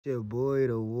Your boy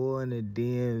the War in the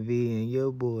DMV and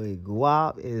your boy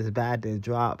Guap is about to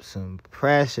drop some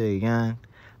pressure, young.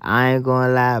 I ain't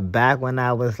gonna lie, back when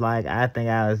I was like, I think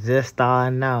I was just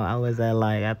starting out. I was at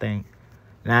like, I think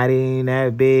not even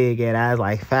that big yet. I was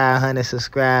like 500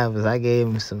 subscribers. I gave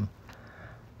him some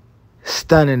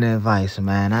stunning advice,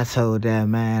 man. I told that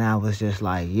man, I was just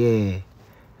like, yeah,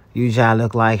 you try to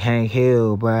look like Hank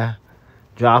Hill, bruh.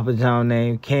 Drop a jump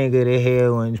named King of the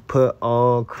Hill and put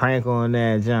all crank on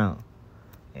that jump.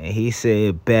 And he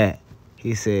said, bet.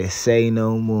 He said, say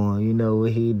no more. You know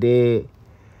what he did?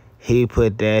 He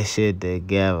put that shit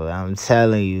together. I'm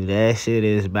telling you, that shit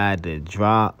is about to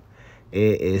drop.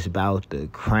 It is about to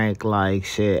crank like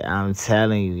shit. I'm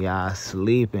telling you, y'all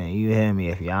sleeping. You hear me?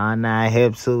 If y'all not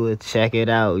hip to it, check it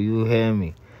out. You hear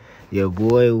me? Your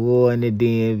boy War in the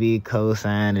DMV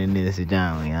co-signing this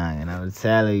jump, young. And I'm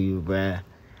telling you, bruh.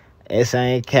 This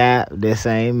ain't cap. This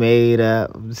ain't made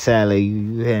up. I'm telling you,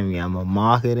 you hear me? I'm a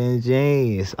marketing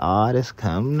genius. Artists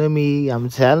come to me. I'm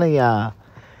telling y'all.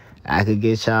 I could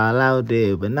get y'all out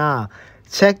there. But nah,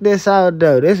 check this out,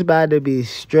 though. This about to be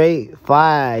straight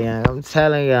fire, young. I'm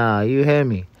telling y'all, you hear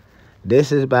me?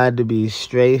 This is about to be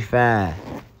straight fire.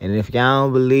 And if y'all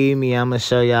don't believe me, I'm going to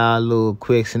show y'all a little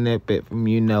quick snippet from,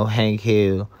 Hank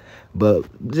Hill. But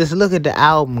just look at the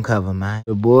album cover, man.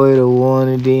 The boy, the War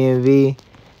in the DMV.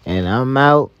 And I'm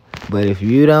out. But if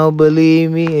you don't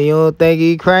believe me and you don't think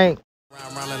he crank,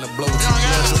 round in the blow,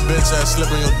 bitch ass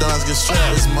slip on your dons get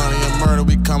strapped. It's money and murder,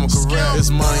 we coming correct. It's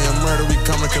money and murder, we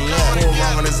coming collect. Pull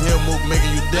wrong on this heel move,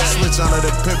 making you dead. Switch under the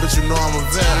pit, but you know I'm a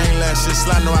vet. I ain't last shit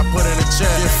slide, no I put in a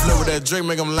check. Get flip with that Drake,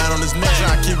 make him land on his neck.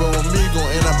 Try to keep up with me, gon'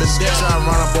 end up in debt. Try to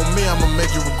run up on me, I'ma make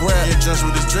you regret. Get drenched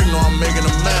with this drink, no I'm making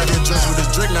a mad. Get drenched with this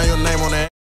drink, now your name on that.